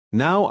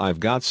Now I've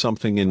got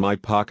something in my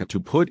pocket to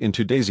put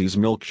into Daisy's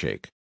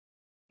milkshake.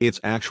 It's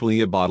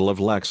actually a bottle of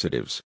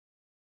laxatives.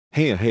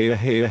 Hey hey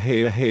hey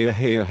hey hey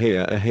hey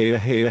hey hey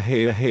hey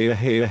hey hey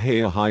hey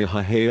hey hi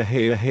hi hey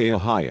hey hey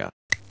hi.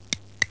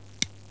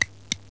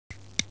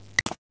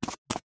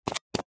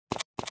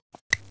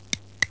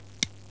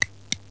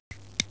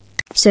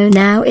 So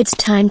now it's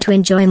time to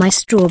enjoy my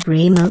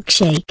strawberry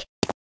milkshake.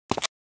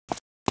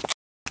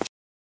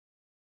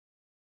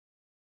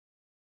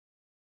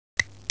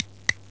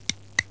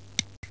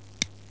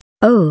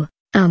 Oh,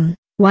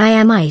 why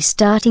am I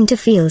starting to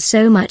feel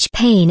so much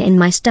pain in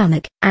my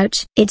stomach?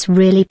 Ouch, it's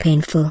really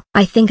painful.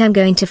 I think I'm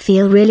going to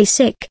feel really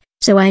sick,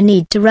 so I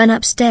need to run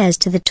upstairs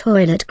to the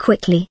toilet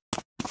quickly.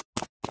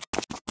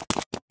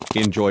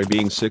 Enjoy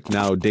being sick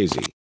now,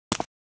 Daisy.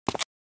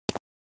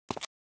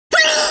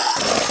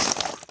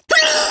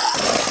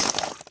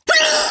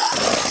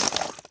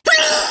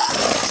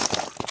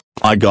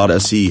 I gotta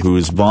see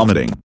who's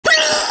vomiting.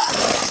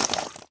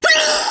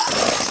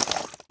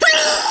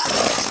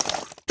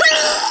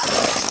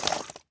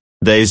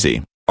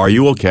 Daisy, are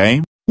you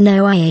okay?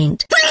 No, I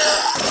ain't.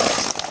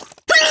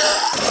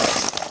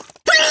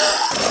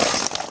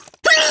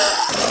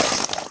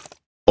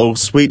 Oh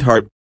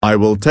sweetheart, I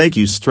will take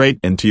you straight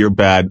into your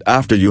bed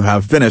after you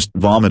have finished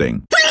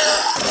vomiting.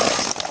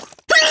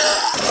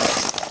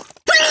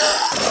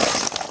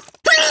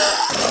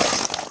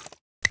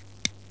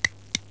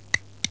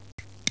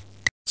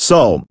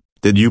 So,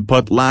 did you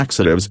put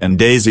laxatives in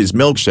Daisy's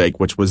milkshake,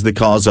 which was the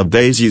cause of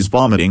Daisy's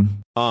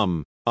vomiting?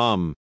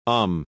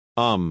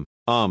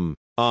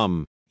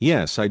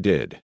 Yes I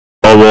did.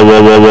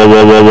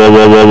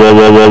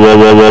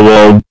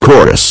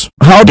 Coris,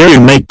 how dare you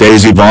make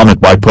Daisy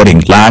vomit by putting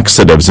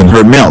laxatives in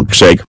her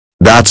milkshake?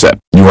 That's it.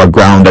 You are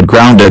grounded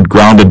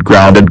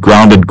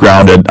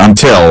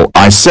until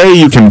I say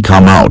you can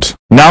come out.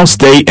 Now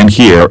stay in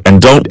here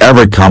and don't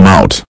ever come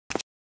out.